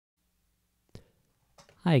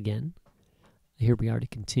Hi again. Here we are to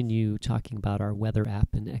continue talking about our weather app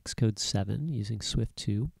in Xcode 7 using Swift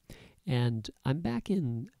 2. And I'm back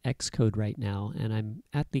in Xcode right now, and I'm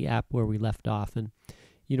at the app where we left off. And,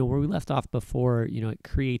 where we left off before, it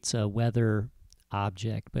creates a weather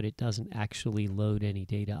object, but it doesn't actually load any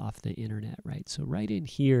data off the internet, right? So right in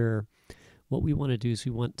here, what we want to do is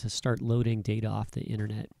we want to start loading data off the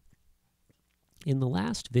internet. In the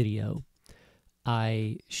last video,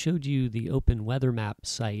 I showed you the OpenWeatherMap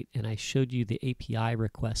site, and I showed you the API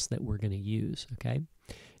requests that we're going to use, okay?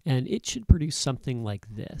 And it should produce something like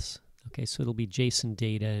this, okay? So it'll be JSON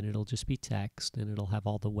data, and it'll just be text, and it'll have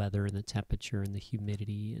all the weather and the temperature and the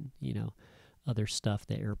humidity and, other stuff,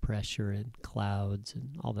 the air pressure and clouds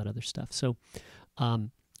and all that other stuff. So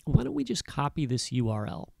why don't we just copy this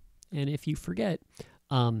URL? And if you forget,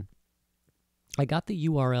 I got the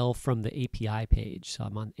URL from the API page. So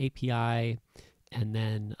I'm on API, and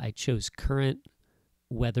then I chose current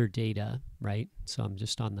weather data, right? So I'm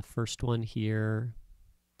just on the first one here,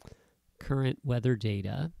 current weather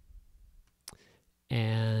data.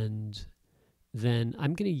 And then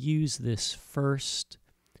I'm going to use this first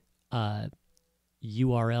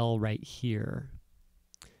URL right here,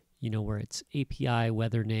 where it's API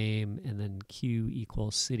weather name and then Q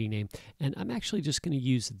equals city name. And I'm actually just going to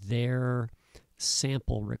use their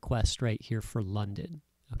sample request right here for London.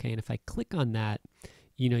 Okay, and if I click on that,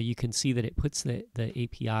 you can see that it puts the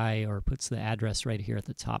API or puts the address right here at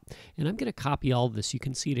the top. And I'm going to copy all of this. You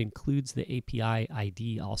can see it includes the API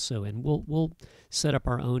ID also, and we'll set up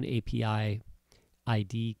our own API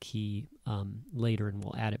ID key later, and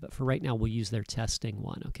we'll add it. But for right now, we'll use their testing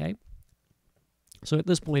one. Okay. So at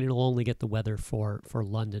this point, it'll only get the weather for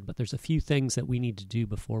London, but there's a few things that we need to do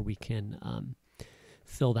before we can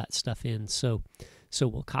fill that stuff in. So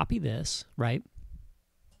we'll copy this, right?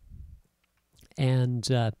 And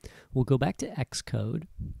we'll go back to Xcode.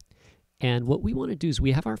 And what we want to do is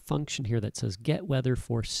we have our function here that says get weather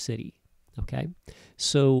for city. Okay,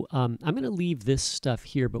 so I'm going to leave this stuff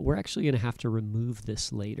here, but we're actually going to have to remove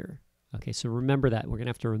this later. Okay, so remember that we're going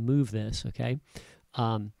to have to remove this. Okay,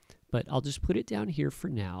 but I'll just put it down here for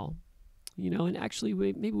now. And actually,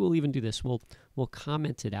 maybe we'll even do this. We'll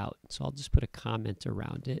comment it out. So I'll just put a comment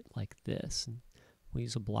around it like this. And we'll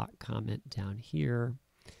use a block comment down here,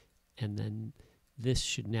 and then this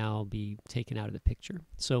should now be taken out of the picture.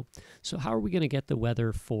 So how are we going to get the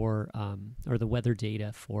weather for or the weather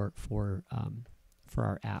data for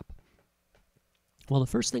our app? Well, the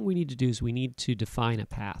first thing we need to do is we need to define a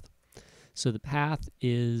path. So the path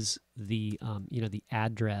is the the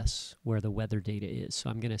address where the weather data is. So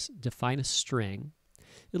I'm going to define a string.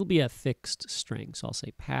 It'll be a fixed string. So I'll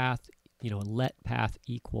say path, let path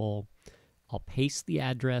equal. I'll paste the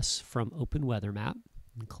address from OpenWeatherMap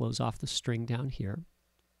and close off the string down here.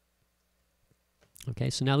 Okay,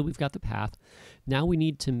 so now that we've got the path, now we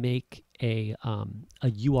need to make a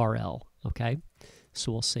URL. Okay,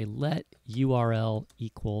 so we'll say let URL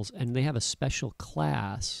equals, and they have a special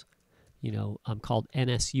class, called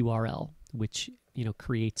NSURL, which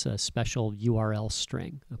creates a special URL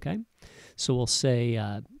string. Okay, so we'll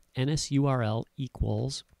say NSURL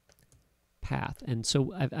equals path, and so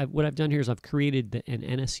what I've done here is I've created an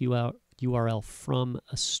NSURL from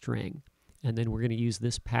a string, and then we're going to use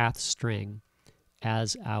this path string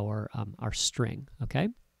as our string. Okay,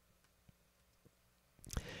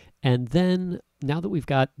 and then now that we've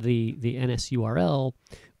got the NSURL,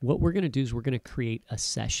 what we're going to do is we're going to create a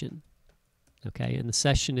session. Okay, and the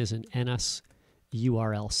session is an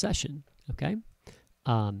NSURL session. Okay,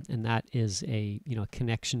 and that is a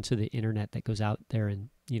connection to the internet that goes out there and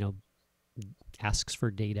asks for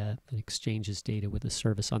data and exchanges data with a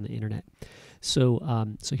service on the internet. So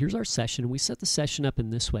so here's our session. We set the session up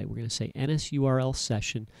in this way. We're going to say NSURL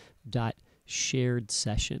session dot shared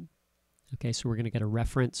session. Okay, so we're going to get a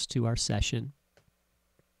reference to our session.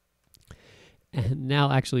 And now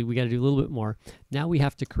actually we got to do a little bit more. Now we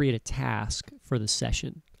have to create a task for the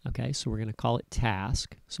session. Okay, so we're going to call it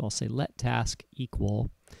task. So I'll say let task equal.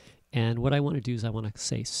 And what I want to do is I want to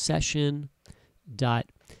say session dot,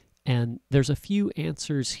 and there's a few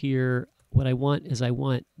answers here. What I want is I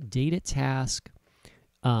want data task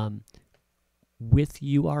with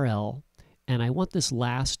URL, and I want this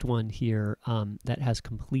last one here that has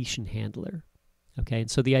completion handler. Okay,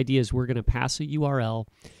 and so the idea is we're going to pass a URL,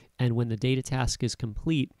 and when the data task is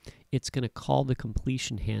complete, it's going to call the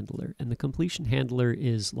completion handler. And the completion handler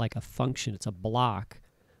is like a function. It's a block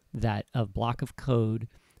of code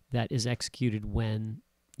that is executed when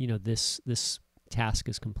this task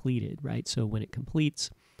is completed, right? So when it completes,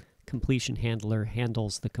 completion handler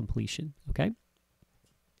handles the completion. Okay,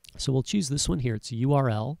 so we'll choose this one here. It's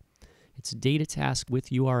URL, It's data task with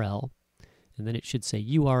URL, and then it should say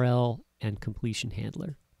URL and completion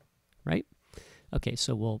handler, right? Okay,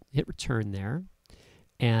 so we'll hit return there,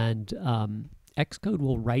 and Xcode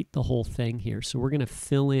will write the whole thing here. So we're going to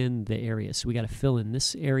fill in the area. So we got to fill in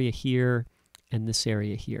this area here and this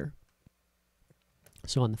area here.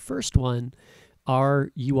 So on the first one, our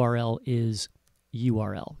URL is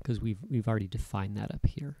URL because we've already defined that up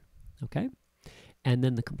here. Okay, and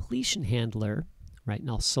then the completion handler, right? And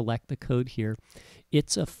I'll select the code here.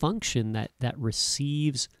 It's a function that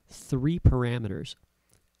receives 3 parameters: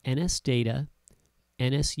 NSData,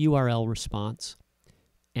 NSURL response,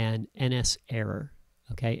 and NSError.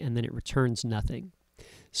 Okay, and then it returns nothing.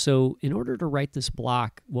 So in order to write this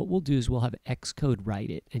block, what we'll do is we'll have Xcode write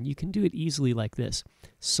it, and you can do it easily like this.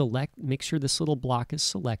 Select, make sure this little block is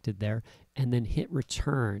selected there, and then hit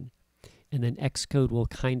return, and then Xcode will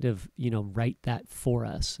kind of, write that for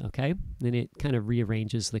us, okay? Then it kind of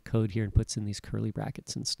rearranges the code here and puts in these curly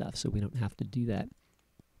brackets and stuff, so we don't have to do that.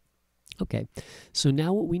 Okay, so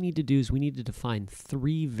now what we need to do is we need to define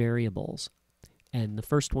 3 variables. And the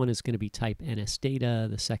first one is going to be type NSData,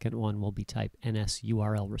 the second one will be type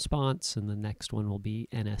NSURL response, and the next one will be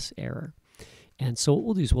NSError. And so what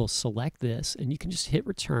we'll do is we'll select this, and you can just hit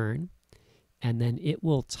return, and then it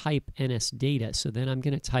will type NSData. So then I'm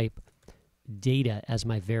going to type data as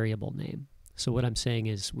my variable name. So what I'm saying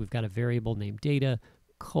is we've got a variable named data,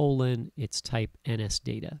 colon, it's type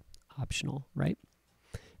NSData, optional, right?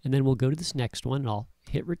 And then we'll go to this next one, and I'll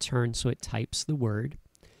hit return so it types the word.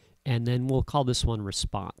 And then we'll call this one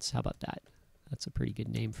response. How about that? That's a pretty good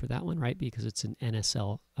name for that one, right? Because it's an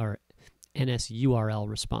NSL or NSURL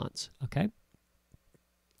response, okay?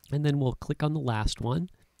 And then we'll click on the last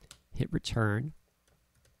one, hit return,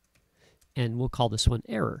 and we'll call this one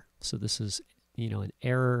error. So this is, an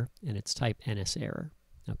error, and it's type NSError,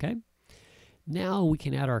 okay? Now we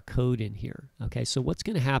can add our code in here, okay? So what's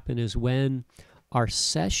going to happen is when our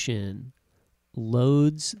session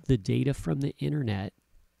loads the data from the internet,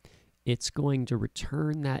 it's going to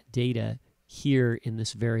return that data here in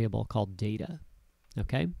this variable called data,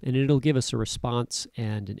 okay? And it'll give us a response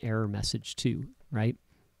and an error message too, right?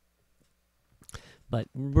 But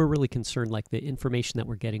we're really concerned, like the information that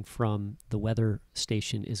we're getting from the weather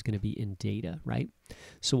station is going to be in data, right?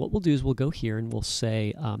 So what we'll do is we'll go here and we'll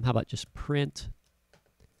say, how about just print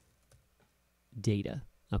data,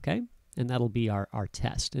 okay? And that'll be our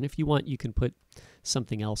test. And if you want, you can put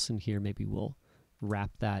something else in here. Maybe we'll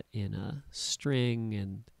wrap that in a string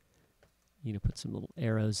and put some little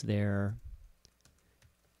arrows there,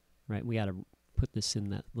 right? We got to put this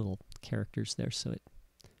in that little characters there so it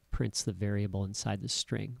prints the variable inside the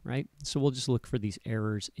string, right? So we'll just look for these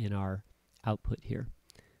errors in our output here,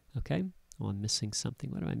 okay? Oh, I'm missing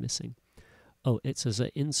something. What am I missing? Oh, it says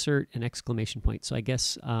insert an exclamation point. So I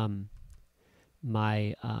guess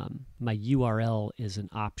my URL is an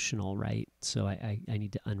optional, right? So I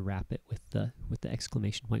need to unwrap it with the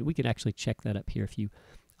exclamation point. We can actually check that up here. If you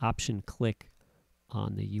option click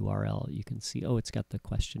on the URL, you can see, oh, it's got the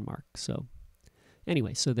question mark. So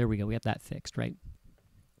anyway, so there we go. We have that fixed, right?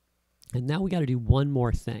 And now we got to do one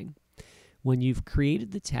more thing. When you've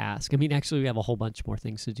created the task, actually we have a whole bunch more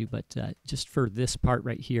things to do, but just for this part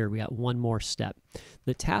right here, we got one more step.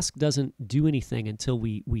 The task doesn't do anything until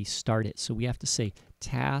we start it. So we have to say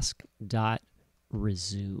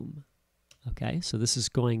task.resume. Okay, so this is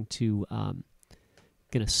going to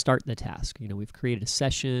start the task. We've created a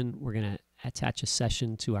session. We're going to attach a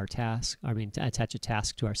session to our task. Attach a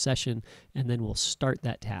task to our session, and then we'll start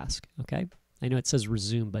that task. Okay, I know it says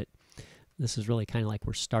resume, but this is really kind of like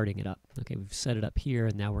we're starting it up. Okay, we've set it up here,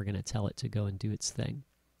 and now we're going to tell it to go and do its thing.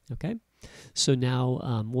 Okay, so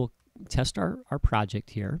now we'll test our project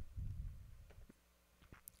here.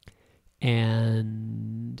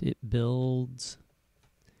 And it builds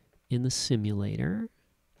in the simulator.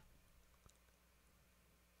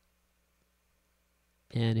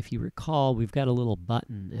 And if you recall, we've got a little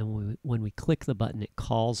button, and when we click the button, it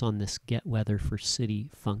calls on this get weather for city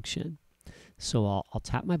function. So I'll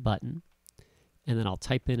tap my button, and then I'll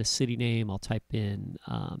type in a city name. I'll type in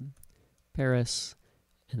Paris,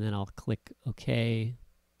 and then I'll click OK.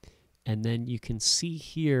 And then you can see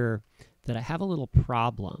here that I have a little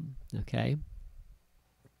problem, okay?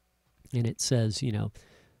 And it says,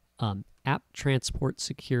 app transport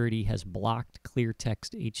security has blocked clear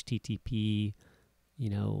text HTTP,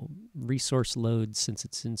 resource load since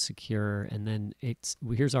it's insecure, and then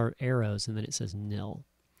here's our arrows, and then it says nil.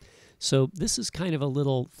 So this is kind of a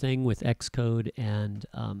little thing with Xcode and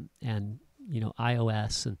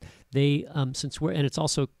iOS, and they and it's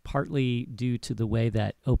also partly due to the way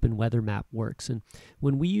that OpenWeatherMap works. And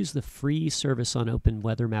when we use the free service on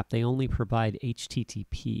OpenWeatherMap, they only provide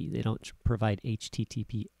HTTP. They don't provide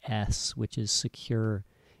HTTPS, which is secure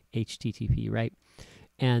HTTP, right?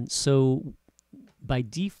 And so by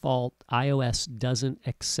default, iOS doesn't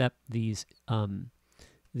accept these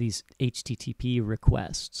HTTP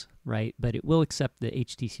requests, right? But it will accept the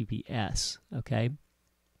HTTPS, okay?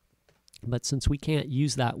 But since we can't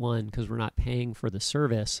use that one because we're not paying for the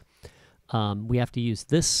service, we have to use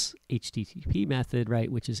this HTTP method,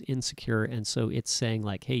 right, which is insecure. And so it's saying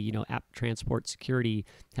like, hey, App Transport Security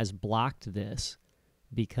has blocked this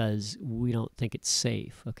because we don't think it's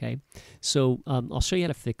safe, okay? So I'll show you how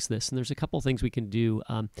to fix this, and there's a couple things we can do.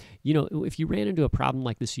 If you ran into a problem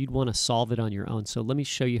like this, you'd want to solve it on your own. So let me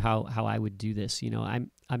show you how I would do this.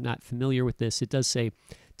 I'm not familiar with this. It does say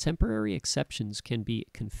temporary exceptions can be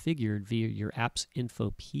configured via your app's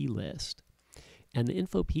info plist. And the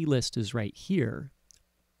info plist is right here.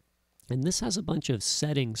 And this has a bunch of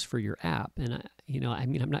settings for your app. And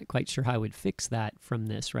I'm not quite sure how I would fix that from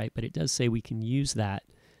this, right? But it does say we can use that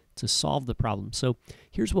to solve the problem. So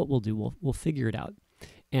here's what we'll do. We'll figure it out.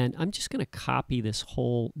 And I'm just going to copy this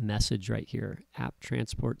whole message right here. App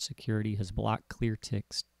Transport Security has blocked clear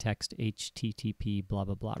text HTTP, blah,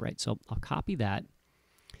 blah, blah, right? So I'll copy that.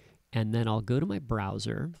 And then I'll go to my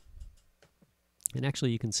browser. And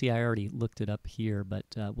actually, you can see I already looked it up here, but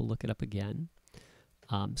we'll look it up again.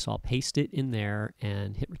 So I'll paste it in there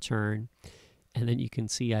and hit return. And then you can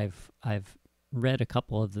see I've read a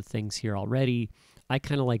couple of the things here already. I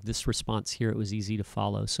kind of like this response here. It was easy to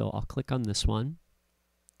follow. So I'll click on this one.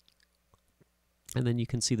 And then you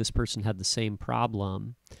can see this person had the same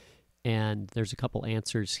problem. And there's a couple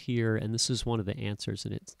answers here. And this is one of the answers.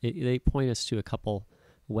 And they point us to a couple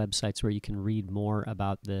websites where you can read more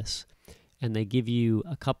about this. And they give you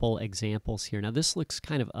a couple examples here. Now this looks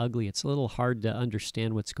kind of ugly. It's a little hard to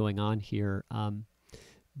understand what's going on here.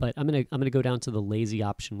 But I'm gonna go down to the lazy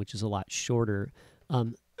option, which is a lot shorter.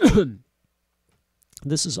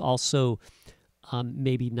 This is also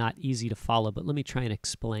maybe not easy to follow, but let me try and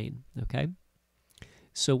explain. Okay.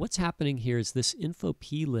 So what's happening here is this info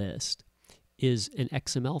plist is an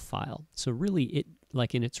XML file. So really, it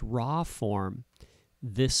like in its raw form,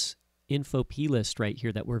 this info plist right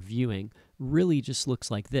here that we're viewing really just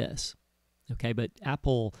looks like this. Okay, but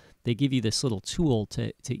Apple, they give you this little tool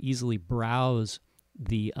to easily browse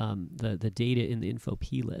the data in the info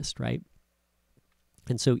plist, right?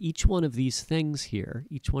 And so each one of these things here,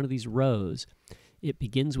 each one of these rows, it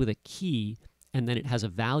begins with a key and then it has a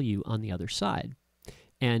value on the other side.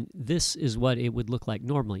 And this is what it would look like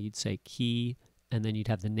normally. You'd say key, and then you'd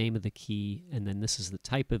have the name of the key, and then this is the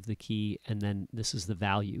type of the key, and then this is the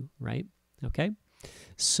value, right? Okay.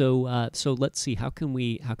 So so let's see, how can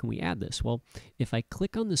we add this? Well, if I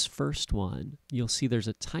click on this first one, you'll see there's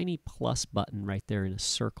a tiny plus button right there in a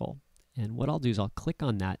circle. And what I'll do is I'll click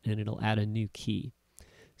on that and it'll add a new key.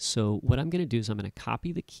 So what I'm going to do is I'm going to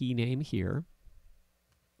copy the key name here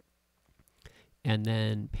and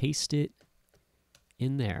then paste it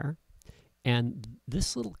in there. And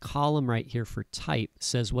this little column right here for type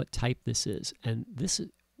says what type this is. And this is,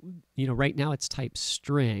 right now it's type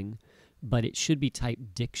string, but it should be type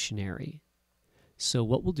dictionary. So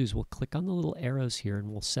what we'll do is we'll click on the little arrows here and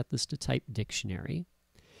we'll set this to type dictionary.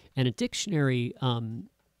 And a dictionary,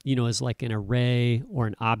 is like an array or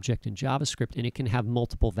an object in JavaScript, and it can have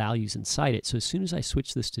multiple values inside it. So as soon as I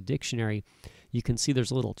switch this to dictionary, you can see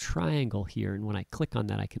there's a little triangle here, and when I click on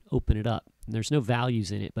that, I can open it up. And there's no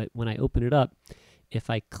values in it, but when I open it up, if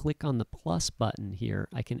I click on the plus button here,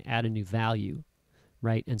 I can add a new value,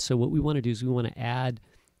 right? And so what we want to do is we want to add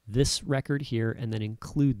this record here and then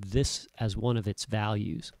include this as one of its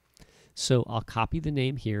values. So I'll copy the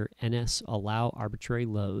name here, ns allow arbitrary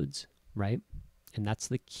loads, right? And that's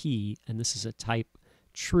the key, and this is a type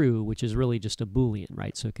true, which is really just a Boolean,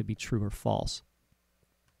 right? So it could be true or false.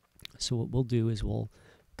 So what we'll do is we'll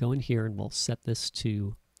go in here and we'll set this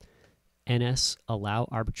to ns allow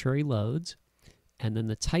arbitrary loads, and then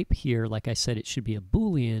the type here, like I said, it should be a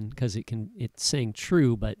Boolean because it's saying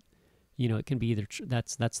true, but it can be either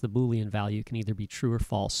that's the Boolean value. It can either be true or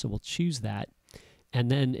false. So we'll choose that,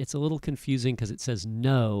 and then it's a little confusing because it says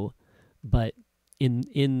no, but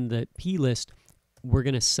in the plist we're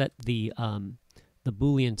going to set the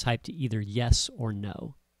Boolean type to either yes or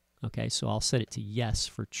no. Okay, so I'll set it to yes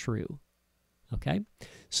for true. Okay,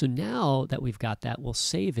 so now that we've got that, we'll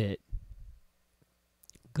save it,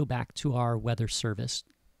 go back to our weather service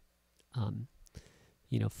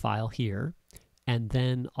file here, and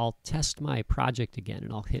then I'll test my project again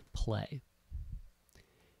and I'll hit play.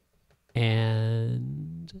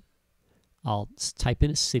 And I'll type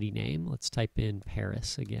in a city name. Let's type in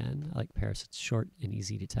Paris again. I like Paris. It's short and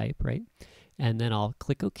easy to type, right? And then I'll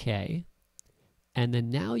click OK. And then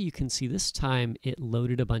now you can see this time it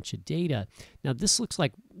loaded a bunch of data. Now this looks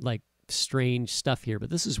like strange stuff here, but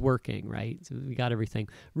this is working, right? So we got everything.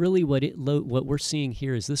 Really what we're seeing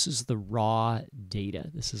here is this is the raw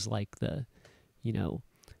data. This is like the,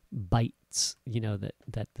 bytes,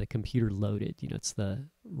 that the computer loaded. It's the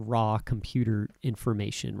raw computer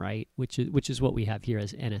information, right? Which is what we have here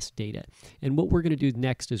as NS data. And what we're going to do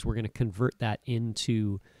next is we're going to convert that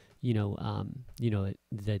into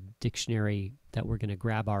the dictionary that we're going to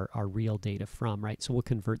grab our real data from, right? So we'll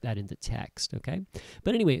convert that into text, okay?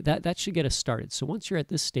 But anyway, that should get us started. So once you're at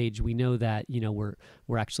this stage, we know that,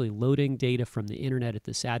 we're actually loading data from the internet at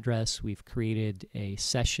this address. We've created a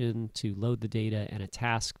session to load the data and a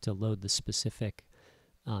task to load the specific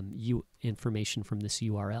information from this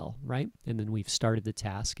URL, right? And then we've started the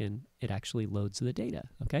task and it actually loads the data,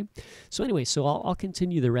 okay? So anyway, so I'll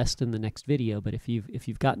continue the rest in the next video, but if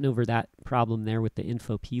you've gotten over that problem there with the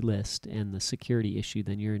info plist and the security issue,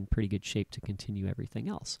 then you're in pretty good shape to continue everything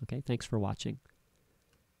else, okay? Thanks for watching.